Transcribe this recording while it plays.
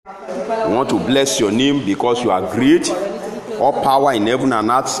We want to bless your name because you are great. All power in heaven and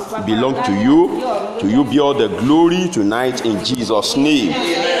earth belong to you. To you be all the glory tonight in Jesus' name.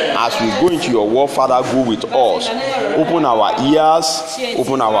 As we go into your word, Father, go with us. Open our ears,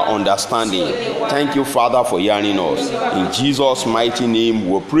 open our understanding. Thank you, Father, for hearing us. In Jesus' mighty name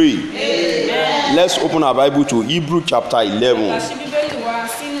we pray. Let's open our Bible to Hebrew chapter 11.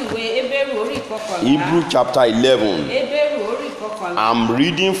 Hebrew chapter 11. I'm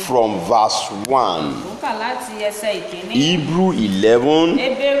reading from verse 1. Hebrew 11,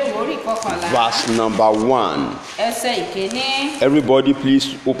 verse number 1. Everybody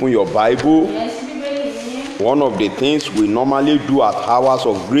please open your Bible. One of the things we normally do at hours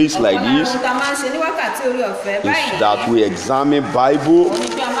of grace like this is that we examine Bible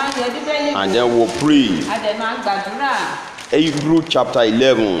and then we'll pray. Hebrew chapter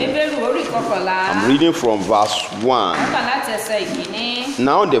 11. I'm reading from verse 1.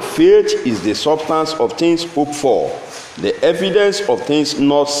 Now the faith is the substance of things hoped for, the evidence of things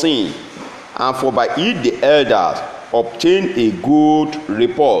not seen. And for by it the elders obtained a good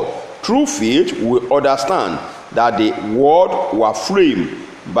report. Through faith we understand that the world was framed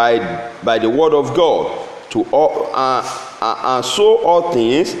by the word of God, and so all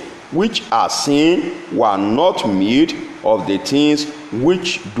things which are seen were not made of the things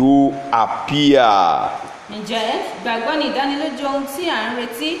which do appear. Ǹjẹ́ gbàgbọ́ ni ìdánilójú ohun tí à ń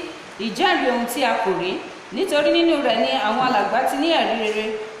retí, ìjẹ́rìí ohun tí a kò rí, nítorí nínú rẹ̀ ni àwọn alàgbà ti ní ẹ̀rí rere.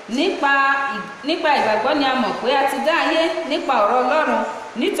 Nípa ìgbàgbọ́ ni a mọ̀ pé a ti dá ayé nípa ọ̀rọ̀ Ọlọ́run,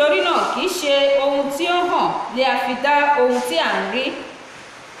 nítorí náà kì í ṣe ohun tí ó hàn ni a fi dá ohun tí à ń rí.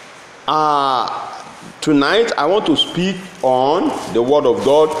 Tonight I want to speak on the word of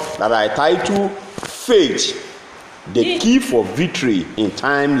God that I title Faith, the key for victory in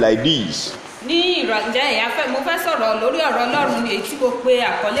time like this. Ní ìrọ̀lẹ́ ìyáfẹ́ mo fẹ́ sọ̀rọ̀ lórí ọ̀rọ̀ Ọlọ́run èyí tí mo pe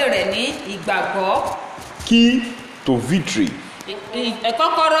àkọlé rẹ̀ ní ìgbàgbọ́. Key to victory.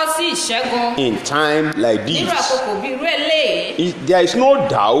 Kọ́kọ́rọ́ sí ìṣẹ́gun. In time like this. Nínú àkókò bí irú eléyìí. There is no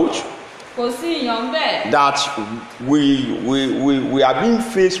doubt kò sí ìyàn bẹ́ẹ̀. that we are being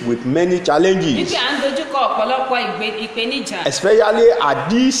faced with many challenges. Níbi à ń dojúkọ ọ̀pọ̀lọpọ̀ ìpèníjà. Especially at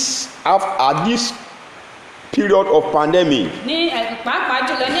this period of pandemic. Ní pàápàá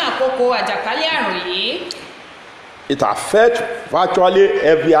jùlọ ní àkókò àjàkálẹ̀ àrùn yìí. It affects virtually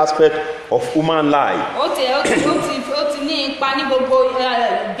every aspect of human life. Ó ti ní ipa ní gbogbo ìgbé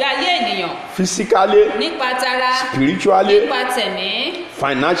ayé ènìyàn. Physically, nípa tara, spiritually, nípa tẹ̀mí,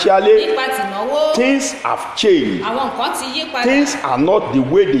 financially, nípa tìnáwó. Things have changed. Àwọn nǹkan ti yí padà. Things are not the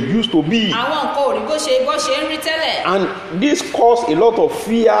way they used to be. Àwọn nǹkan ò rí bó ṣe ń rí tẹ́lẹ̀. And this caused a lot of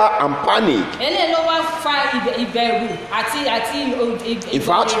fear and panic. Eléyìí ló wá fa ìbẹ̀rù àti ìbẹ̀rù. In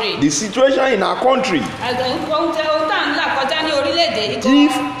fact, the situation in our country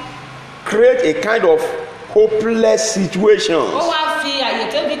create a kind of hopeless situation. Ó wá fi àyè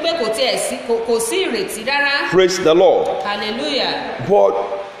tó bí pé kò sí ìrètí rárá. Praise the Lord. Hallelujah. But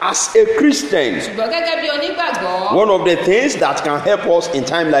as a Christian, ṣùgbọ́n gẹ́gẹ́ bí onígbàgbọ́, one of the things that can help us in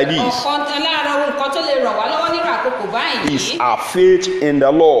time like this ọ̀kan lára ohun kan tó lè ràn wá lọ́wọ́ nínú àkókò báyìí is our faith in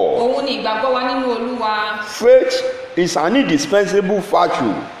the Lord. Òun ni ìgbàgbọ́ wa nínú Olúwa. Faith is an indispensable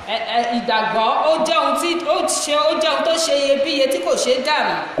virtue. Ìgbàgbọ́ ó jẹ́ ohun tó ṣe iyebíye tí kò ṣe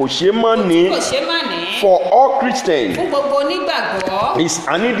dànù. Kò ṣe mọ́ ní. Kò ṣe má ní. For all Christians. Fún gbogbo onígbàgbọ́. Is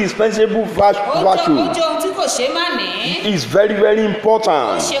an indispensable virtue. Ó jẹ́ ohun tí kò ṣe má ní. It's very, very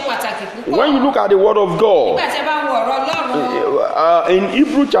important. Ó ṣe pàtàkì púpọ̀. When you look at the word of God. Nígbà tí ẹ bá ń wo ọ̀rọ̀ Ọlọ́run. In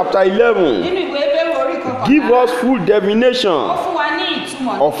Hebrew chapter 11. Nínú ìwé Hébérù orí kọkànlá. Give us full definition. Ó fún wa ní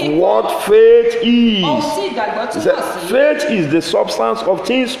ìtumọ̀ of what faith is. Ohun tí ìgbàgbọ́ túmọ̀ sí. Faith is the substance of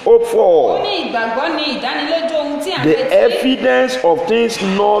things hoped for. Ó ní ìgbàgbọ́ ní ìdánilójú ohun tí à ń retí. The evidence of things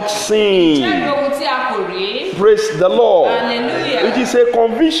not seen. Ìjẹ́rìí ohun tí a kò rí. Praise the Lord. Hallelujah. It is a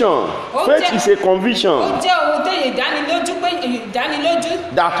conviction. Faith is a conviction. Ó jẹ́ ohun tó ìdánilójú pé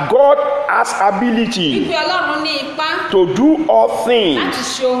ìdánilójú. That God has ability. Wípé Ọlọ́run ní ipá. To do all things. Láti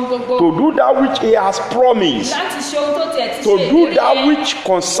ṣe ohun gbogbo. To do that which He has promised. Láti ṣe ohun tó tiẹ̀ ti ṣe To do that which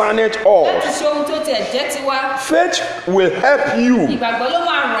concerneth us. Láti ṣe ohun tó tiẹ̀ jẹ́ tiwa. Faith will help you. Ìgbàgbọ́ ló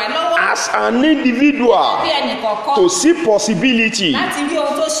máa ràn ẹ́ lọ́wọ́. As an individual. Bí ẹnìkọ̀ọ̀kan. To see possibility. Láti rí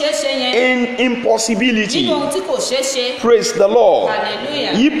ohun tó ṣeé ṣe yẹn. In impossibility. Nínú ohun tí kò ṣeé ṣe. Praise the Lord.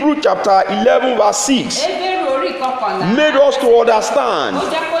 Hallelujah. Hebrew chapter 11 verse 6. Hébérù orí kọkànlá. Made us to understand Ó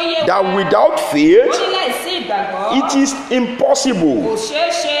jẹ́ kó yé wa. that without faith Ó ní láìsí ìgbàgbọ́. it is impossible Kò ṣeé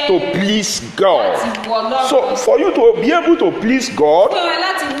ṣe. to please God. Láti wu Ọlọ́run. So for you to be able to please God, Fún wa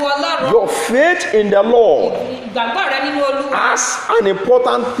láti wu Ọlọ́run. your faith in the Lord Ìgbàgbọ́ rẹ nínú Olúwa. has an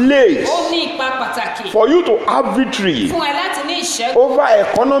important place Ó ní ipa pàtàkì. for you to have victory. Fún ẹ láti ní ìṣẹ́gun. over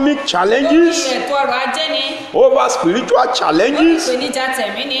economic Lórí challenges, ètò ọrọ̀ ajé ni. over spiritual Lórí challenges, ìpèníjà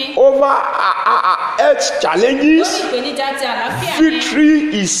tẹ̀mí ni. over health Lórí challenges. ìpèníjà ti àlàáfíà ni.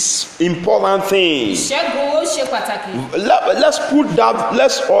 Victory is important thing. Ìṣẹ́gun ó ṣe pàtàkì.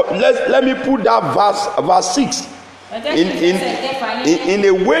 Let me put that verse 6 Ẹ jẹ́ kí n fẹsẹ̀ kẹfà yẹn. in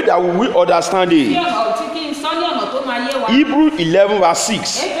a way that we will understand Kí it. ọ̀nà tí kí n sọ ní ọ̀nà tó máa yé wa. Hebrew 11 verse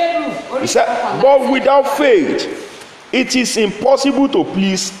 6. Hébérù orí He said, kọkànlá. but without faith, it is impossible to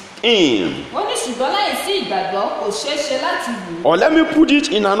please him. Ó ní ṣùgbọ́n láì sí ìgbàgbọ́ kò ṣeé ṣe láti wù ú. Or let me put it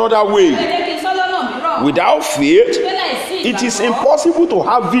in another Ẹ way. jẹ́ kí n sọ lọ́nà mìíràn. Without faith, Pé láì sí it is ìgbàgbọ́ impossible to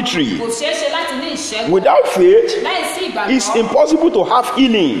have victory. kò ṣeé ṣe láti ní ìṣẹ́gun. Without faith, Láì sí it's ìgbàgbọ́ impossible to have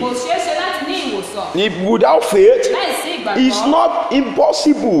healing. kò ṣeé ṣe láti ní ìwòsàn. Without faith, Láì sí ìgbàgbọ́ it's not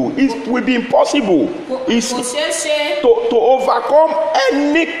impossible. It will be impossible. It's kò ṣeé ṣe to overcome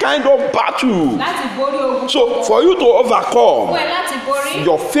any kind of battle. láti borí ogun. So for you to Fún overcome, ẹ láti borí.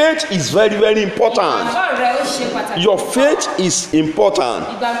 your faith is very, very important. Ìgbàgbọ́ rẹ ó ṣe pàtàkì. Your faith is important.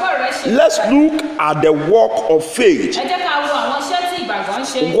 Ìgbàgbọ́ rẹ ṣe Let's pàtàkì. look at the work of faith. Ẹ jẹ́ ká wo àwọn iṣẹ́ tí ìgbàgbọ́ ń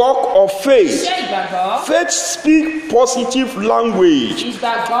ṣe. Work of faith. Iṣẹ́ ìgbàgbọ́. Faith speak positive language.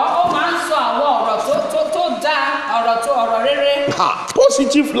 Ìgbàgbọ́ ó máa ń sọ àwọn ọ̀rọ̀ tó dáa, ọ̀rọ̀ rere.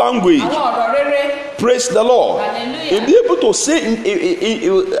 Positive language. Àwọn ọ̀rọ̀ rere. Praise the Lord. Hallelujah. And be able to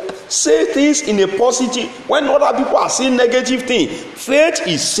say things in a positive when other people are saying negative things. Faith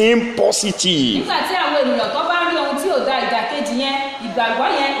is saying positive. Nígbà tí àwọn ènìyàn tó bá rí ohun tí ò da ìdàkejì yẹn, ìgbàgbọ́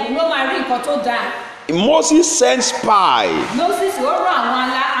yẹn òun ló máa rí nǹkan tó dáa. Moses sent spies Moses ó rán àwọn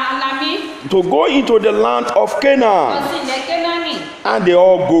alamí to go into the land of lọ Canaan, sí ilẹ̀ Kénáánì. and they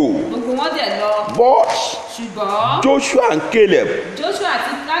all go. Gbogbo wọn dẹ̀ lọ. But Ṣùgbọ́n Joshua and Caleb, Joshua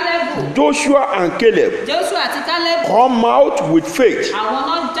àti Kálẹ́bù Joshua àti Kálẹ́bù come out with faith. àwọn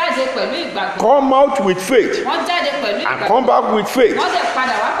náà jáde pẹ̀lú ìgbàgbọ́. Come out with faith Wọ́n jáde pẹ̀lú and ìgbàgbọ́. come back with faith Wọ́n dẹ̀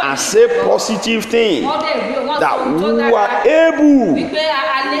padà wá pẹ̀lú and say ìgbàgbọ́. positive things Wọ́n dẹ̀ rí wọ́n sọ that ohun tó we are dára. able Wípé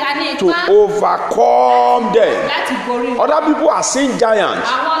a ní to ipá overcome them. láti borí wọn. Other people are seeing giants.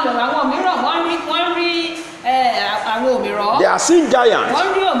 Àwọn mìíràn wọ́n rí àwọn òmìrán. They are seeing giants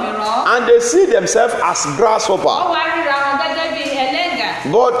Wọ́n rí òmìrán. and they see themselves as Wọ́n grasshopper. wá ríra wọn gẹ́gẹ́ bí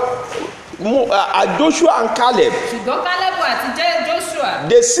ẹlẹ́ngà. But Joshua and Caleb, Ṣùgbọ́n Kálẹ́bù àti Joshua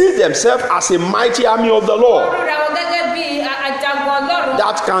they see themselves as a mighty army of the wọ́n Lord ríra wọn gẹ́gẹ́ bí ajagun Ọlọ́run.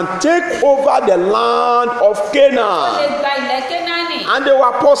 that can take over the land of Wọ́n lè Canaan. gba ilẹ̀ Kénáánì. And they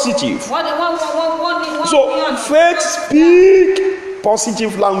were positive. Wọ́n So níyànjú. faith speak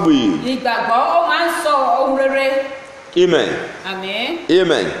positive language. Ìgbàgbọ́ ó máa ń sọ ohun rere. Amen. Àmín.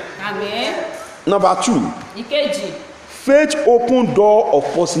 Amen. Àmín. Number 2, Ìkejì. faith open door of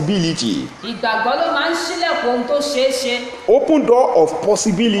possibility. Ìgbàgbọ́ ló máa ń ṣílẹ̀kùn ohun tó ṣeé ṣe. Open door of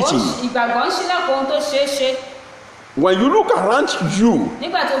possibility. Ìgbàgbọ́ ń ṣílẹ̀kùn ohun tó ṣeé ṣe. When you look around you,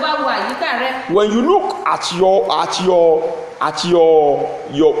 Nígbà tó bá wo àyíká rẹ. when you look at your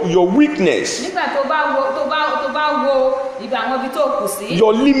weakness, Nígbà tó bá wo àwọn ibi tó kù sí.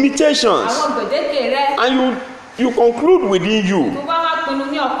 your limitations, Àwọn gbèdéke rẹ. and you conclude within you, Tó bá wá pinnu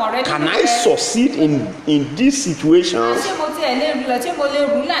ní ọkàn rẹ. can I succeed in this situation? Ṣé mo tiẹ̀ lè rí lọ? Ṣé mo lè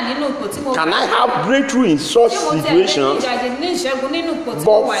rú là nínú ipò tí mo Can I have breakthrough in such Ṣé mo tiẹ̀ lè ní situations? ìjàdè ní ìṣẹ́gun nínú ipò tí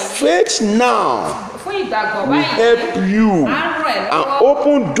mo wà But yìí? faith now Fún ìgbàgbọ́ will báyìí. help you Á ràn ẹ́ and lọ́wọ́.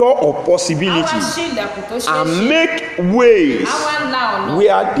 open door of Á wá possibility ṣí ilẹ̀kùn tó ṣeé and ṣe. make ways Á wá la ọ̀nà.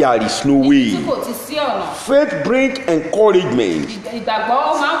 where there is no Níbi way. tí kò ti sí ọ̀nà. Faith bring encouragement. Ìgbàgbọ́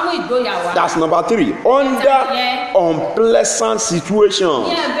ó máa ń mú ìgboyà wá. That's number 3. Under unpleasant situations.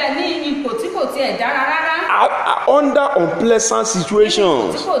 Ní ẹ̀bẹ̀ ní ipò tí kò tiẹ̀ dára rárá. Under unpleasant Tí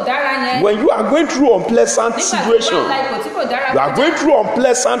situations. kò dára yẹn. When you are going through unpleasant Nígbà tó bá situation, la ipò tí kò dára you are going through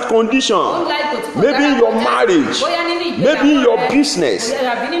unpleasant Ó condition. ń la ipò tí kò Maybe in dára your kọjá. marriage, Bóyá nínú ìgbéyàwó maybe in your rẹ. business,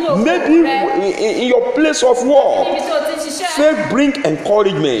 Bóyá àbí nínú okòwò maybe rẹ. in your place of work. Níbi tó ti ṣiṣẹ́. Faith bring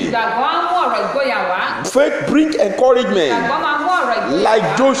encouragement. Ìgbàgbọ́ á mú ọ̀rọ̀ ìgboyà wá. Faith bring encouragement. Ìgbàgbọ́ máa mú ọ̀rọ̀ ìgboyà Like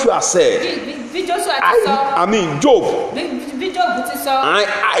wá. Joshua said. Bí Joshua ti sọ. I mean Job. Bí Job ti sọ.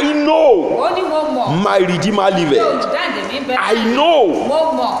 I know Ó ní mo mọ̀. my Redeemer Pé liveth. olùdáǹdè mi bẹ. I know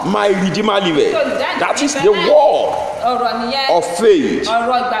Mo mọ̀. my Redeemer liveth. That is the word Ọ̀rọ̀ nìyẹn. of faith.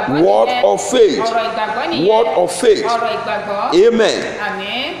 Ọ̀rọ̀ ìgbàgbọ́ Word nìyẹn. of faith. Ọ̀rọ̀ ìgbàgbọ́ nìyẹn. Word of faith. Ọ̀rọ̀ ìgbàgbọ́. Amen.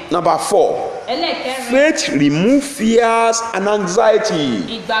 Àmín. Number 4. Ẹlẹ́kẹrin. Faith remove fears and anxiety.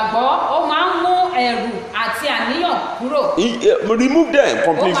 Ìgbàgbọ́ ó máa ń mú ẹ̀rù àti àníyàn kúrò. Remove them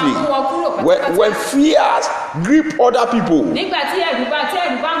completely. Ó máa mú wọn kúrò pátápátá. When fears grip other people, Nígbà tí ẹ̀rù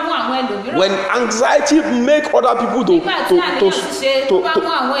bá mú àwọn ẹlòmíràn. when anxiety make other people Nígbà tí àníyàn ti ṣe tó bá mú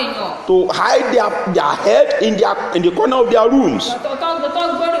àwọn èèyàn. to hide their head in the corner of their rooms Tó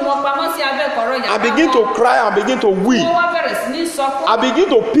gbórí wọn pamọ́ sí abẹ́ kọ̀rọ̀ yàrá and begin to wọn. cry and begin to weep, Wọ́n wá bẹ̀rẹ̀ sí ní sọkún. and begin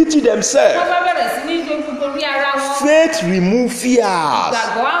to pity wọ́n themselves. bá bẹ̀rẹ̀ sí ní gbogbo rí ara wọn. Faith remove fears.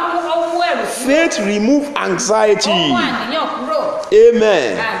 ìgbàgbọ́ á mú ẹ̀rù kúrò. Faith remove ó anxiety. mú àníyàn kúrò.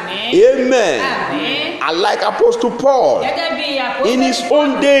 Amen. Àmín. Amen. Àmín. And like Apostle Paul, gẹ́gẹ́ bí àpótí in his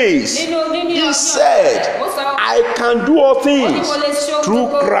own days, he said, I can do all things through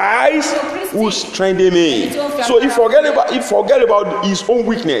Christ who strengthens me. So he forget about his own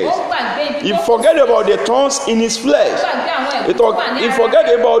weakness. He forget about the thorns in his flesh. He forget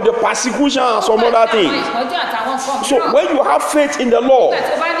about the persecution and some other things. So when you have faith in the Lord,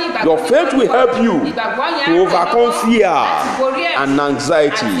 your faith will help you to overcome fear and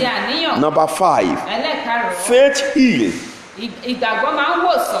anxiety. Number 5, faith heals ìgbàgbọ́ máa ń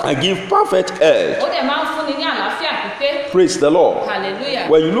wòsàn. and give perfect health. ó dẹ̀ máa ń fúnni ní àlàáfíà pípé. Praise the Lord. Hallelujah.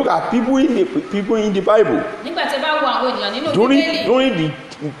 When you look at people in the Bible, nígbà tí ẹ bá wo àwọn ènìyàn nínú bíbélì.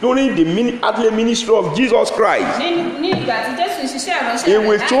 during the earthly ministry of Jesus Christ, ní ìgbà tí Jésù ń ṣiṣẹ́ ìránṣẹ́ he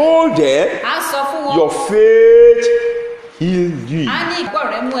will told them, á sọ fún wọn. your faith healed you. á ní ìgbọ́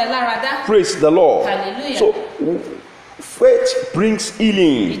rẹ̀ mú ẹ lára dá. Praise the Lord. Hallelujah. So faith brings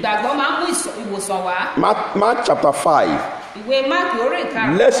healing. ìgbàgbọ́ máa ń mú ìwòsàn wá. Mark chapter 5. ìwé Máàkì orí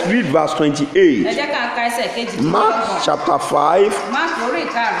ìkarùn-ún. Let's read verse 28. ẹ jẹ́ ká ka ẹsẹ̀ kejì. Mark chapter 5, Máàkì orí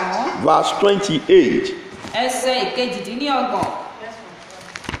ìkarùn-ún. verse 28. ẹsẹ̀ ìkejìdínlọ́gbọ̀n.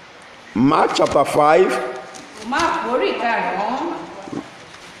 Mark chapter 5, Máàkì orí ìkarùn-ún.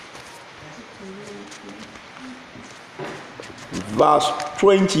 verse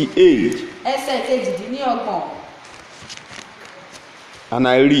 28. ẹsẹ̀ ìkejìdínlọ́gbọ̀n. And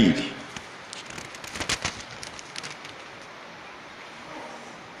I read.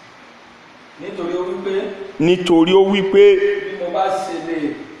 Nítorí ó wí pé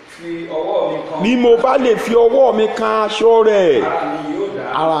bí mo bá lè fi ọwọ́ mi kan aṣọ rẹ̀,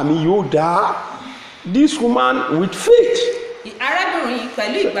 ara mi yóò dá. This woman with faith, arábìnrin yìí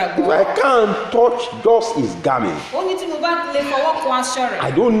pẹ̀lú if ìgbàgbọ́. I can't touch just his garment, ó ní tí mo bá lè fọwọ́ kan aṣọ rẹ̀.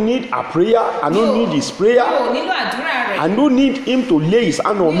 I don't need a prayer, I don't need his mi ò prayer, nílò àdúrà rẹ̀. I don't need him to lay his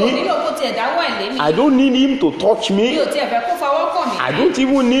hand on mi ò me, nílò kó tiẹ̀ dáwọ́ ẹ̀ lé mi. I don't need him to touch mi me, ò tiẹ̀ fẹ́ kó fọwọ́ kàn mí. I don't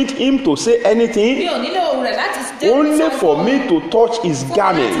even need him to say mi anything, ò nílò rẹ̀ láti jẹ́ only for me to touch his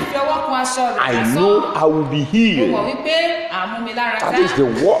garment. láti fi ọwọ́ kan aṣọ rẹ̀ I lásán. know I will be mo mọ̀ healed. wípé àmú mi lára That dá. is the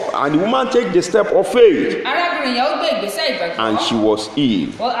word. And the woman take the step of faith, arábìnrin yẹn ó gbé ìgbésẹ̀ ìgbàgbọ́. and she was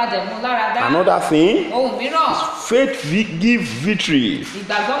healed. ó adẹ̀mú lára dá. Another thing, ohun mìíràn. faith give victory,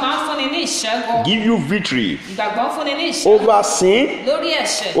 ìgbàgbọ́ máa ń fúnni ní ìṣẹ́gun. give you victory ìgbàgbọ́ ń fúnni ní ìṣẹ́gun. over sin, lórí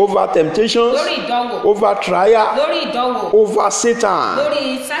ẹ̀ṣẹ̀. over temptations, lórí ìdánwò. over trial, lórí ìdánwò. over Satan.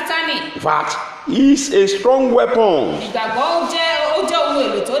 lórí sátánì. That is a strong weapon ìgbàgbọ́ ó jẹ́ ohun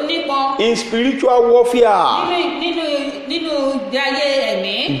èlò tó nípọn. in spiritual warfare. nínú ìgbé ayé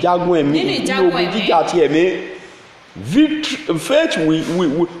ẹ̀mí. Ìjagun ẹ̀mí, Nínú nínú ìjagun ogun ẹ̀mí. jíjà ti ẹ̀mí. Victory, faith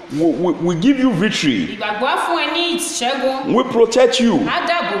will give you victory. ìgbàgbọ́ á fún ẹ ní ìṣẹ́gun. We protect you. á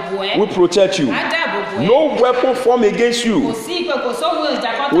dáàbò bò ẹ́. We protect you. á dáàbò bò ẹ́. No weapon formed against kò you sí ìpè kò sóhun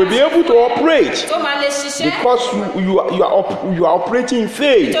ìjà kan will be able to operate tó máa lè ṣiṣẹ́. because you are operating in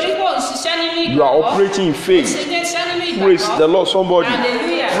faith. nítorí pé ò ń ṣiṣẹ́ nínú ìgbàgbọ́. You are operating in ò ń faith. ṣiṣẹ́ nínú ìgbàgbọ́. Praise the Lord, somebody.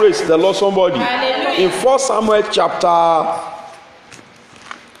 Hallelujah. Praise the Lord, somebody. Hallelujah. In 1 Samuel chapter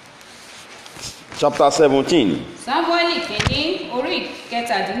 17, Sámúẹ́lì kìíní orí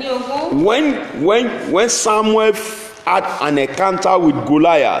kẹtàdínlógún. when Samuel had an encounter with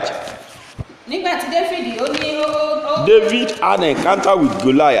Goliath, nígbà tí Dáfídì ó ní David had an encounter with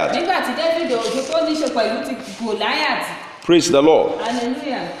Goliath. nígbà tí Dáfídì òjò tó ní ṣe pẹ̀lú ti Gòláyàtì. Praise the Lord.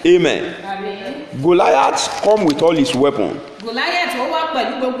 Hallelujah. Amen. Àmín. Goliath come with all his weapons, Gòláyàtì ó wá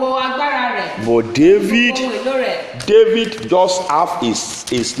pẹ̀lú gbogbo agbára rẹ̀. but David gbogbo ohun èlò rẹ̀. David just have a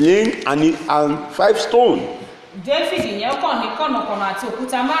sling and 5 stones, Dáfídì yẹn kàn ní kọ̀nàkọ̀nà àti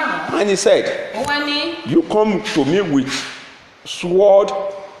òkúta márùn-ún. and he said, ó wá ní you come to me with sword,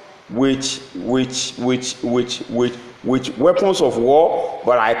 with weapons of war,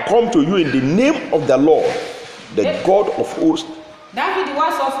 but I come to you in the name of the Lord, the God of hosts. Dáfídì wá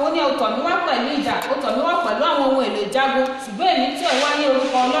sọ fún ó ní ó tọ̀ mí wá pẹ̀lú idà, ó tọ̀ mí wá pẹ̀lú àwọn ohun èlò ìjagun, ṣùgbọ́n èmi tí ò wá ní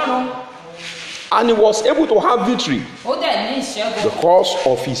orúkọ Ọlọ́run. And he was able to have victory ó dẹ̀ ní ìṣẹ́gun because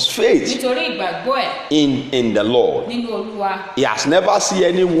of his faith nítorí ìgbàgbọ́ ẹ̀ in the Lord. nínú Olúwa. He has never seen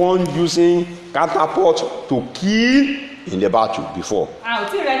anyone using catapult to kill in the battle before. a ò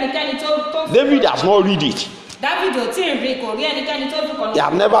tí ì rẹ ẹnikẹ́ni tó David has not read it. Dáfídì ò tí ì rí, kò rí ẹnikẹ́ni tó fi kọ̀nà. He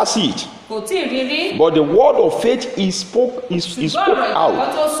have never seen it. kò tí ì rí rí. But the word of faith he spoke ṣùgbọ́n ọ̀rọ̀ ìgbàgbọ́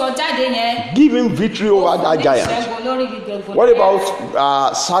out. tó sọ jáde yẹn. Give him victory over that giant. ìṣẹ́gun lórí gbogbo. What about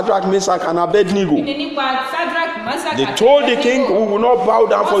Shadrach, Meshach, and Abednego? ní nípa Shadrach, Meshach They told the king, we will not bow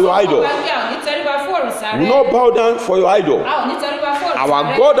down for your idol. wọ́n sọ fún ọba pé àwọn onítẹríba fún òrìṣà We rẹ. will not bow down for your idol. A ò ní tẹríba fún òrìṣà Our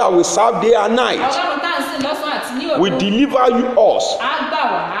rẹ. God that we serve day and night Ọlọ́run tá à ń sìn lọ́sàn àti ní òru. will deliver us Á gbà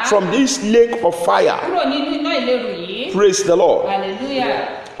wá from this lake of fire. kúrò nínú iná ìléru yìí. Praise the Lord. Hallelujah.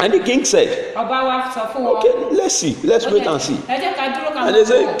 And the king said, Ọba wa sọ fún wọn. okay, let's see. Let's wait and see. Ẹ jẹ́ ká dúró ká And they mọ̀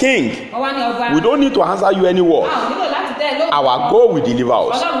say, wọ́n. King, Wọ́n wá ní ọba. we don't need to answer you any word. A ò nílò láti dẹ́ ẹ lóhùn. Our God will deliver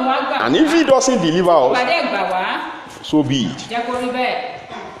us. Ọlọ́run wá gbà. And if he doesn't deliver us, Ìpàdé ẹ̀gbà wá. so be it. Jẹ́ kó rí bẹ́ẹ̀.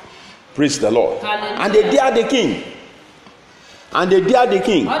 Praise the Lord. Hallelujah. And they dared the king. And they dared the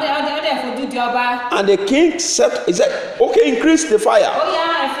king. Ọdẹ fojú di ọba. And the king said, he said, okay, increase the fire. Ó yá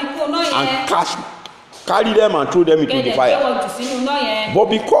ẹ̀fikún náà yẹn. And carry them and throw them into the Gẹ̀dẹ̀ gbé fire. wọn jù sínú náà yẹn. But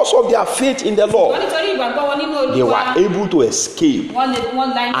because of their faith in the Wọ́n Lord, nítorí ìgbàgbọ́ wọn nínú they Olúwa. were able to escape. Wọ́n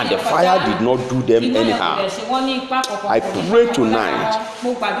la And iná the yẹn fire kọjá. did not do them Iná yẹn kò anyhow. dẹ̀ ṣe wọ́n ní ipá kankan. I kò ní pray ipá kankan tonight, lára wọn. Mo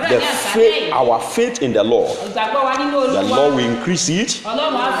gbàdúrà The ní àṣálẹ́ faith, yìí. our faith in the Lord, Ìgbàgbọ́ wa nínú the Olúwa. Lord will increase it.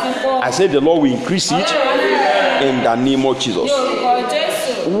 Ọlọ́run á fi kọ́. I said the Lord will increase it in the name of Ní Jesus. orúkọ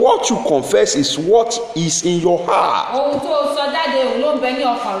Jésù. What you confess is what is in your heart. Ohun tó sọ jáde òun ló ń bẹ ní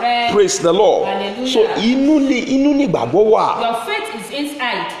ọkàn rẹ. Praise the Lord. Hallelujah. So inú ni ìgbàgbọ́ wà. Your faith is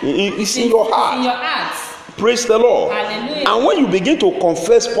inside. It's in your In heart. your heart. Praise the Lord. Hallelujah. And when you begin to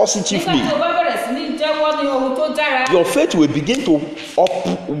confess Nígbà positively, tí o bá bẹ̀rẹ̀ sí ní jẹ́wọ́ ní ohun tó dára. your faith will begin to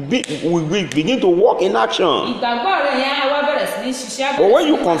begin to walk in action. Ìgbàgbọ́ rẹ yẹn á wá bẹ̀rẹ̀ sí ní ṣiṣẹ́. But when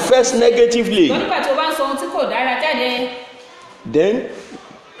you confess negatively, Ṣùgbọ́n nígbà tí o bá ń sọ ohun tí kò dára jáde. then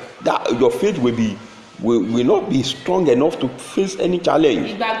that your faith will not be strong enough to face any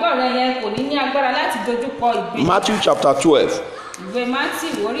challenge. Ìgbàgbọ́ rẹ yẹn kò ní ní agbára láti dojúkọ ìgbé. Matthew chapter 12. Ìwé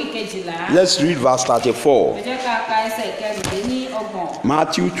Mátíù orí kejìlá. Let's read verse 34. Ẹ jẹ́ ká ka ẹsẹ̀ ìkẹrìnlélọ́gbọ̀n.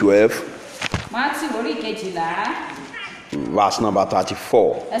 Matthew 12, Mátíù orí kejìlá. verse number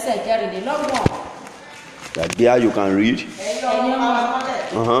 34. Ẹsẹ̀ ìkẹrìnlélọ́gbọ̀n. There you can read. Ẹ̀yin ọmọ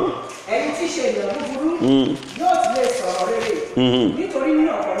amọ́lẹ̀, Uh-huh. ẹ̀yin tí ṣe ènìyàn búburú yóò ti lè sọ̀rọ̀ rere nítorí ní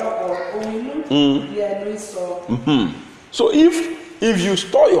ọ̀pọ̀lọpọ̀ ohun inú ni ẹnu ń sọ. So if you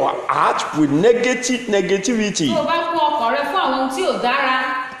store your heart with negativity, Tó o bá kún ọkàn rẹ fún àwọn ohun tí ò dára,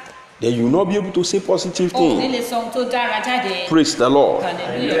 then you will not be able to say positive o ò ní things. lè sọ ohun tó dára jáde. Praise the Lord.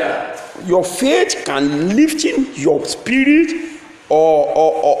 Hallelujah. Your faith can lift in your spirit or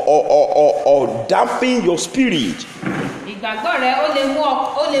dampen your spirit. Ìgbàgbọ́ rẹ ó lè mú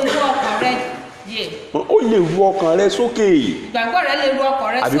ọkàn rẹ yè. Ó lè ru ọkàn rẹ sókè Ìgbàgbọ́ rẹ lè ru ọkàn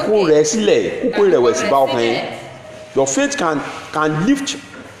rẹ àbí kó sókè. rẹ̀ sílẹ̀ kó kó ìrẹ̀wẹ̀sì bá ọkàn yẹn. sílẹ̀. Your faith can lift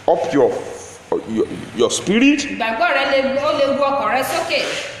up your spirit Ìgbàgbọ́ rẹ ó lè ru ọkàn rẹ sókè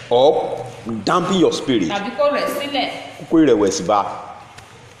or dampen your spirit tàbí kó rẹ̀ sílẹ̀. kó kó ìrẹ̀wẹ̀sì bá.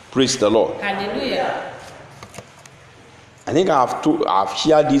 Praise the Lord. Hallelujah. I think I've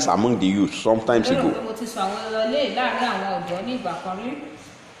shared this among the youth sometimes Lérò ago. pé mo ti sọ àwọn ọlọ́lé láàrin àwọn ọ̀dọ́ ní ìgbà kan rí.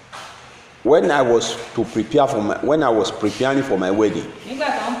 When I was preparing for my wedding Nígbà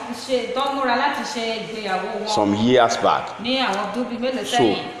tó ń múra láti ṣe ìgbéyàwó wọn some years back, ní àwọn ọdún bíi mélòó so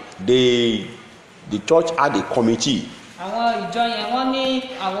sẹ́yìn. the church had a committee. Àwọn ìjọ yẹn wọ́n ní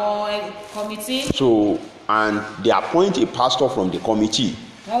àwọn kọmití. So and they appoint a pastor from the committee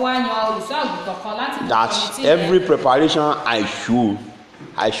Wọ́n wá yan olùṣọ́ àgùntàn kan láti inú that kọmití every yẹn. preparation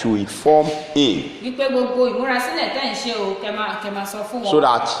I should inform him Wípé gbogbo ìmúrasílẹ̀ tẹ̀ ń ṣe o kẹ́ máa sọ fún wọn. so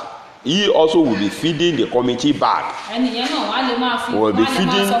that he also will be feeding the committee back, Ẹnìyẹn náà wọ́n á lè máa fi Will wọ́n be á lè máa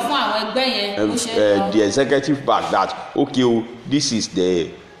feeding, sọ fún àwọn ẹgbẹ́ yẹn bó ṣe ń lọ. the executive back that okay, this is the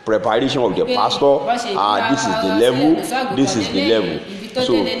preparation of the pastor, this is the level, this is the level.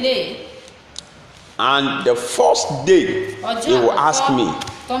 So and the first day they will ask me,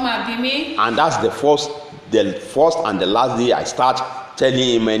 tó máa bí mí. and that's the first and the last day I start telling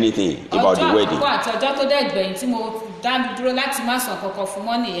him anything about the wedding. Ọjọ́ àkọ́kọ́ àti ọjọ́ tó dẹ̀ gbẹ̀yìn tí mo dá dúró láti má sọ kankan fún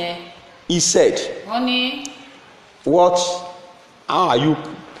mọ́ nìyẹn. He said, Wọ́n ní how are you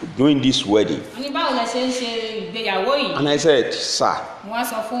doing this wedding? wọ́n ní báwo lẹ ṣe ń ṣe ìgbéyàwó yìí. And I said, sir, Mo wá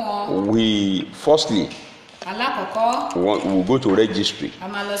sọ fún wọn. we firstly Alákọ̀ọ́kọ́ we'll go to registry a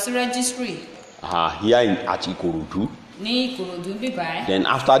máa lọ sí registry here at Ikorodu. ní Ìkòròdú bíbáyìí. Then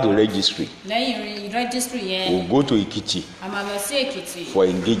after the registry, Lẹ́yìn registry yẹn we'll go to Ikiti a máa lọ sí Èkìtì for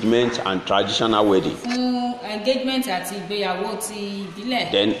engagement and traditional wedding. fún engagement àti ìgbéyàwó ti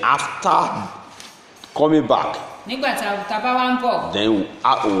ìbílẹ̀. Then after coming back, Nígbà tá a bá wá ń bọ̀, then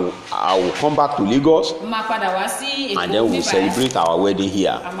I will come back to Lagos mo máa padà wá sí Èkó and then we'll bíbáyìí. celebrate our wedding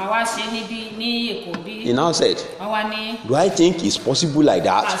here. A máa wá ṣe níbí ní Èkó bí. He now said, Wọ́n wá ní. do I think it's possible like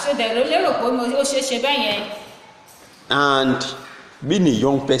that? Àṣedẹ̀ ló lérò pé ó ṣeé ṣe bẹ́ẹ̀ yẹn. And being a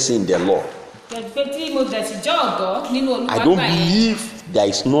young person in the Lord, Pé tí mo dẹ̀ sì jẹ́ ọ̀dọ́ nínú I don't Olúwa gbà yẹn. believe there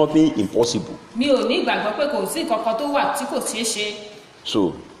is nothing impossible. Mi ò ní ìgbàgbọ́ pé kò sí nǹkan kan tó wà tí kò ṣeé ṣe.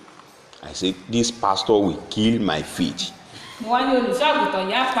 So I say, this pastor will kill my faith. mo wá ní olùṣọ́ àgùntàn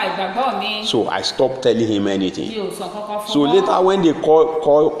yẹn á pa ìgbàgbọ́ mi. So I stopped telling him mi anything. ò sọ kankan fún So wọn. later when they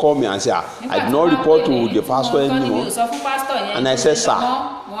call me and say, I did not report to the pastor anymore. And I said, sir,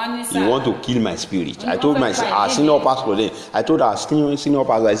 you want to kill my spirit. I told my our senior pastor then, I told our senior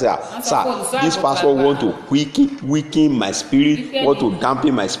pastor, I said, sir, this pastor want to weaken my spirit, want to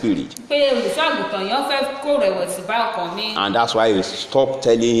dampen my spirit. And that's why I stopped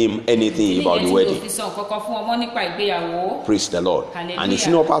telling him anything about the wedding. Praise the Lord. And the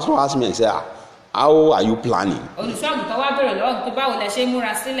senior pastor asked me, I said, how are you planning? And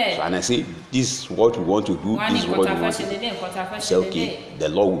I say, this is what we want to do, this is what we want to do. I say, okay, the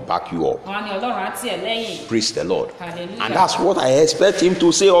Lord will back you up. Praise the Lord. Hallelujah. And that's what I expect him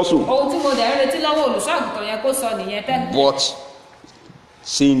to say also. But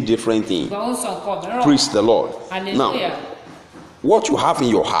saying different things. Praise the Lord. Now, what you have in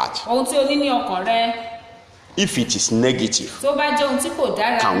your heart, if it is negative,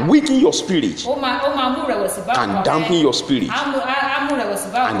 can weaken your spirit, can dampen your spirit,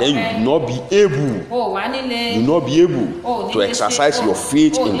 and then you will not be able to exercise your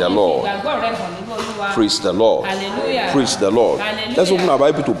faith in the Lord. Praise the Lord. Hallelujah. Praise the Lord. Hallelujah. Let's open our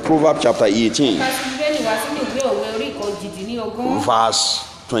Bible to Proverbs chapter 18, verse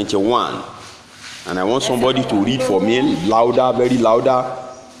 21. And I want somebody to read for me louder, very louder.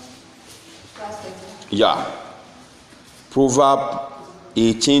 Yeah. Proverbs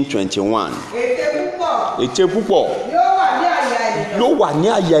 18:21. Ète púpọ̀ ló wà ní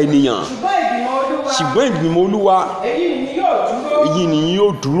àyà ènìyàn, ṣùgbọ́n ìgbìmọ̀ Olúwa èyí ni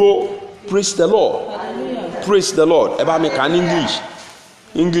yóò dúró. Praise the Lord. Praise the Lord. Ẹ bá mi kà ní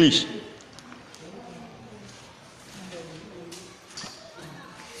English.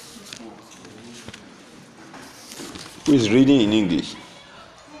 Who is reading in English?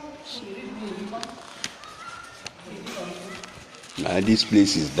 This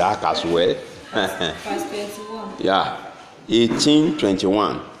place is dark as well. Verse 21. Yeah.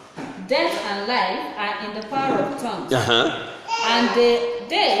 18:21. Death and life are in the power of tongue, and they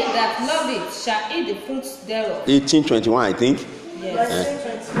that love it shall eat the fruits thereof. 18:21, I think. Yes.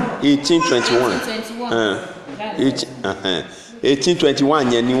 18:21.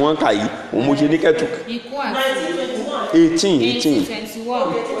 18:21 yẹn ni wọ́n kà yìí. Òun mo ṣe ní kẹ́tù. Ikú àti 18.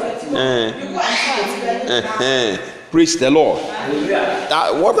 21. Praise the Lord.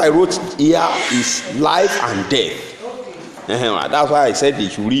 What I wrote here is life and death. That's why I said they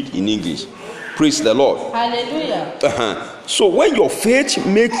should read in English. Praise the Lord. Hallelujah. So when your faith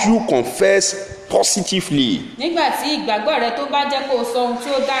makes you confess positively, Nígbà tí ìgbàgbọ́ rẹ tó bá jẹ́ kó o sọ ohun tí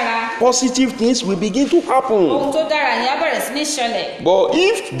ó dára, positive things will begin to happen. ohun tó dára yẹn á bẹ̀rẹ̀ sí ní ṣẹlẹ̀. But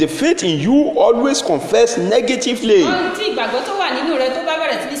if the faith in you always confess negatively, Ohun tí ìgbàgbọ́ tó wà nínú rẹ tó bá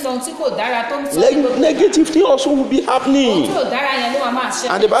bẹ̀rẹ̀ sí ní sọ ohun tí kò dára tó ń sọ ní gbogbo ìgbà, negative thing also will be ohun happening. tí ò dára yẹn ló máa And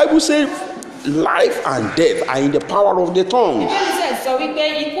ṣẹlẹ̀. the Bible says life and death are in the power of the tongue. Bíbélì sọ wípé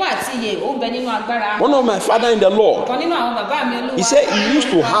ikú àti ìyè ó ń bẹ nínú agbára. One of my father in the Lord, Ọ̀kan nínú àwọn bàbá mi Olúwa. he said he used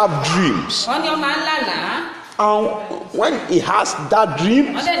to have dreams. Wọ́n ní ó máa ń lálàá. And when he has that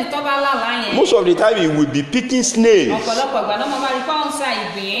dream, Wọ́n dẹ̀ ní tó bá lálàá yẹn. most of the time he will be picking snails Ọ̀pọ̀lọpọ̀ ìgbà náà mo máa rí pé wọ́n ń sa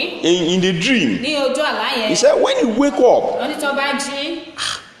ìgbín in the dream. ní ojú àlá yẹn. He said when he wake up, Wọ́n ní tó bá jí,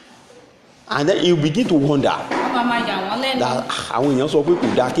 and then he will begin to wonder wọ́n máa yà wọ́n lẹ́nu. that àwọn èèyàn sọ pé kò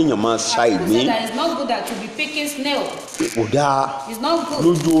dáa kéèyàn máa ṣá People say ìgbín, that it's not good that to be picking snail. kò dáa It's not good.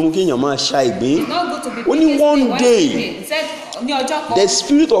 lójú oorun kéèyàn máa ṣá ìgbín. It's not good to be Only picking one snail when day, sleeping. He said ní ọjọ́ kan, The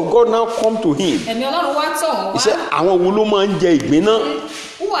Spirit of God now come to him. ẹ̀mí Ọlọ́run wá tọ̀ wọ́n He wá. said àwọn wo ló máa ń jẹ ìgbín náà?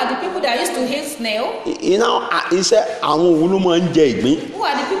 Who are the people that used to hate snail? He said àwọn wo ló máa ń jẹ ìgbín? Who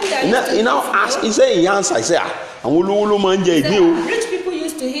are the people that He used to now hate ask, snail? he said he answer, he said àwọn olówó ló máa ń jẹ He ìgbín o. said, rich people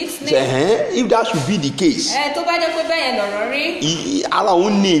used to hate He said snail. if that should be the case, Tó bá jẹ́ pé bẹ́ẹ̀ yẹn lọ̀rọ̀ rí. ara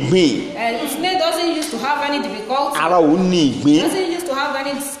òun ní ìgbín, Snail doesn't used to have any difficulty. ara òun ní ìgbín. Doesn't used to have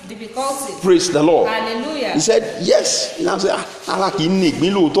any difficulty. Praise the Lord. Hallelujah. He said yes. He now said ara kì í ní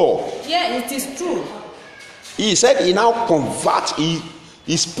ìgbín lóòótọ́. Yeah, it is true. He said he now convert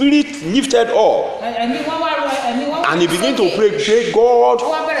his spirit lifted up Ẹ̀mí wọn wá rọ ẹ̀mí wọn wá and he began to sókè. pray God Ó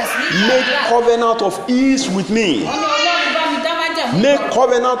wá bẹ̀rẹ̀ sí ní make gbàdúrà. covenant of ease with me. Wọ́n ní Ọlọ́run bá mi dá májẹ̀mú. Make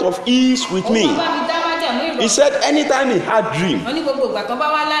covenant of ease with me. Ó bá mi dá májẹ̀mú ìrọ̀rùn. He said anytime he had dream Wọ́n ní gbogbo ìgbà tó bá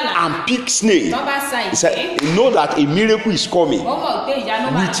wá lálàá. and pick snake, Tó bá sa he said ìgbín. he know that a miracle is coming Ó mọ̀ pé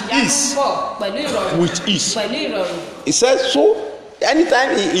ìyanu máa With ìyanu ń ease. bọ̀ pẹ̀lú ìrọ̀rùn. with ease. Pẹ̀lú ìrọ̀rùn. He said so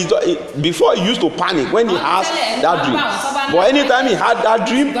anytime before he used to panic when he has that dream, but anytime he had that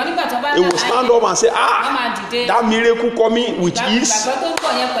dream, he will stand up and say, that miracle coming with ease,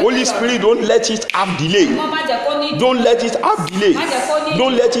 Holy Spirit, don't let it have delay, don't let it have delay,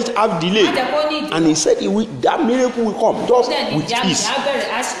 don't let it have delay. And he said that miracle will come just with ease.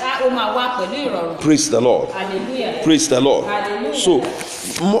 Praise the Lord. Hallelujah. Praise the Lord. Hallelujah. So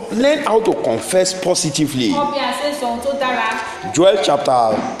learn how to confess positively. Joel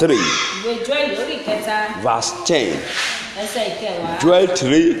chapter 3 verse 10. Joel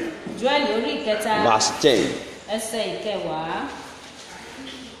 3 verse 10.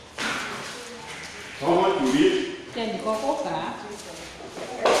 Someone to read.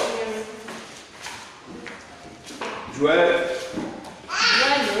 Joel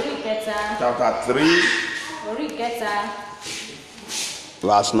chapter 3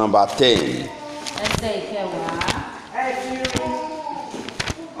 verse number 10.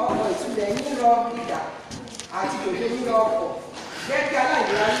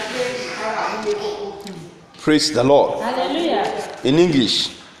 Praise the Lord. Hallelujah. In English.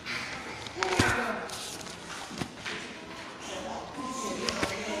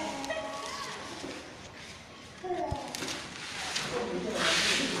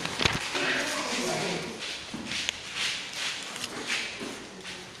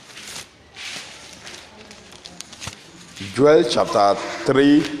 Joel chapter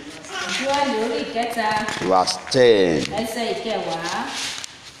 3 verse 10.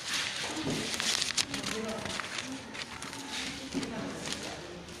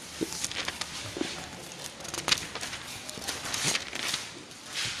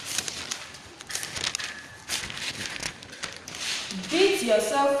 Beat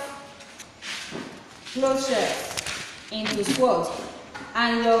yourself closer into sword,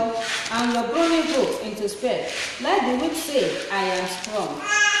 and your brawny book into spear. Let the weak say, I am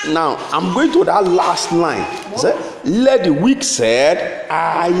strong. Now I'm going to that last line. Say, let the weak say,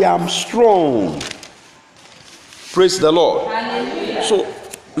 I am strong. Praise the Lord. Hallelujah. So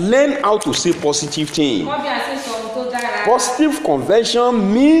learn how to say positive things. Positive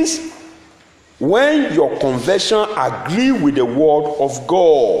conversion means when your conversion agree with the word of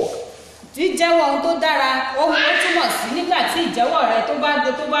God. Jíjẹ́wọ́ ohun tó dára, ó túmọ̀ sí nígbà tí ìjẹ́wọ́ rẹ tó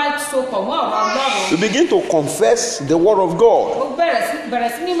bá sopọ̀ mọ́ ọ̀rọ̀ Ọlọ́run. You begin to confess the word of God. Ó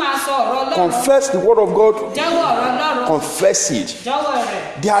bẹ̀rẹ̀ sí ní máa sọ ọ̀rọ̀ Ọlọ́run. Confess the word of God. Jẹ́wọ́ ọ̀rọ̀ Ọlọ́run. Confess it. Jẹ́wọ́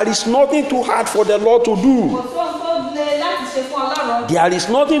rẹ̀. There is nothing too hard for the Lord to Kò do. sí ohun tó le láti ṣe fún Ọlọ́run. There is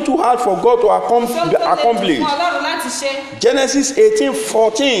nothing too hard for God to Kò sí ohun tó le accomplish. fún Ọlọ́run láti ṣe. Genesis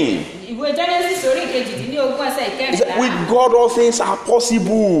 18:14. Ìwé Genesis orí kejìdínlógún ẹsẹ̀ ìkẹrìnlá. With God all things are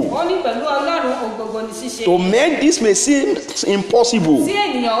possible. Ó ní pẹ̀lú Ọlọ́run ohun gbogbo ní ṣíṣe. To men this may seem impossible, Sí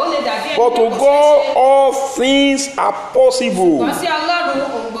ènìyàn ó lè dàbí ẹni but to pé kò God ṣeé ṣe. all things are possible. Ṣùgbọ́n sí Ọlọ́run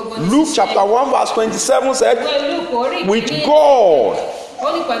ohun gbogbo ní ṣíṣe. Luke chapter 1 verse 27 said, Ìwé Lúùkù orí with ìkíní. God Ó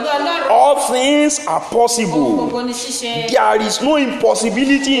ní pẹ̀lú Ọlọ́run all things are ohun possible. gbogbo ní ṣíṣe. There is no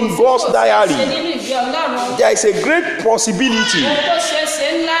impossibility in God's Ṣe diary. nínú ìwé Ọlọ́run. There is a great possibility Ohun tó ṣeé ṣe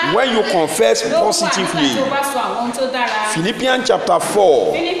ńlá. when you confess Ló wà positively. nígbà tó bá sọ àwọn ohun tó dára. Philippians chapter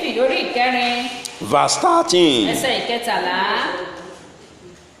 4 Fílípì orí ìkẹrin verse 13. ẹsẹ̀ ìkẹtàlá.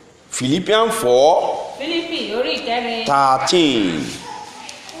 Philippians 4 Fílípì orí ìkẹrin 13.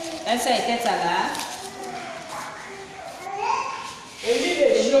 ẹsẹ̀ ìkẹtàlá.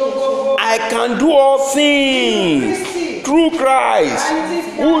 I can do all things through Christ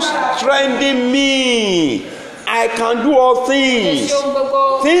who strengthens me. I can do all things. Ṣe ohun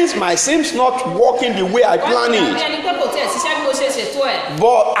gbogbo. Things might seem not working the way I plan Bí it, ẹni pé kò tiẹ̀ ṣiṣẹ́ bí mo ṣe ṣètò ẹ̀.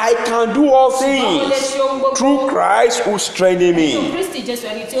 but I can do all Mo lè things ṣe ohun gbogbo. through Christ who strengthens Nínú me. Kristi Jésù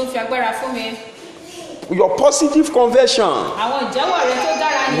ẹni tí ó ń fi agbára fún mi. Your positive conversion Àwọn ìjẹ́wọ́ rẹ tó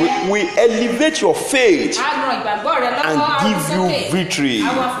dára yẹn. will elevate your faith Á ran ìgbàgbọ́ rẹ lọ́wọ́ and àwọn give you sókè. victory.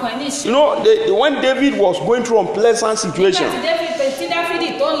 Àwọn fún ẹ ní ìṣe. You know, when David was going through unpleasant situation, Tí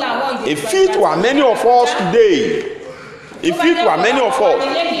Dáfídì tó ń la àwọn ìgbésẹ̀. if it were many of us today, if it were many of us,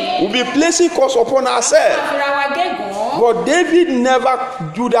 we'll be placing curse upon ourselves. Àfihàn wa gégùn. But David never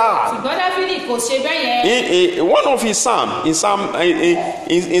do that. Ṣùgbọ́n Dáfídì kò ṣe bẹ́ẹ̀ yẹn. In one of his psalms, in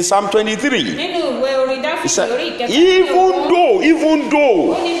Psalm 23, Nínú ìwé orin he Dáfídì said, orí ìkẹta. even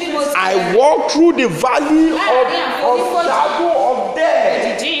though Ó ní bí mo ti I walk through the valley of shadow of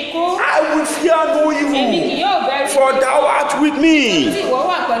death, Ìjì ikú. I will fear no Èmi kì evil, yóò bẹ̀rù. for thou art with Tí me. ìwọ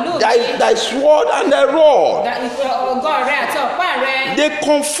wà pẹ̀lú mi. Thy sword and thy rod, Ọgọ́ rẹ àti ọ̀pá rẹ. they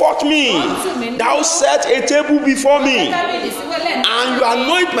comfort me. Thou set a table before me, Tábìlì síwẹ́lẹ̀ ní and you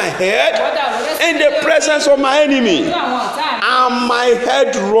anoint my head ọ̀dà òróró in the presence of my enemy, sí àwọn ọ̀tá mi. and my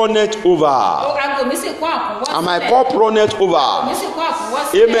head runneth over. Aago àgọ́ mi sì kún àkúnwọ́ and my sílẹ̀. cup runneth mi over. sì kún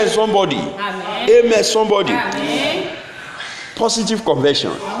àkúnwọ́ sílẹ̀. Amen, somebody. Àmín. Amen, somebody. Àmín. Positive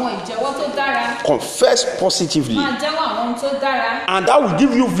confession. Àwọn ìjẹ́wọ́ tó dára. Confess positively, Máa jẹ́wọ́ àwọn ohun tó dára. and that will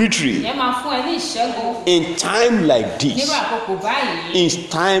give you victory Ìyẹn máa fún ẹ ní ìṣẹ́gun. in time like Nírú this. àkókò báyìí. In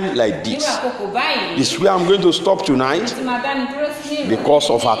time like Nírú this. àkókò báyìí. This is where I'm going to stop tonight Ti máa dáni dúró sí ní ìrọ̀lẹ́ because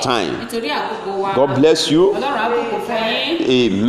of our time. nítorí àkókò wa. God bless you. Ọlọ́run á bùkún fún yín. Amen.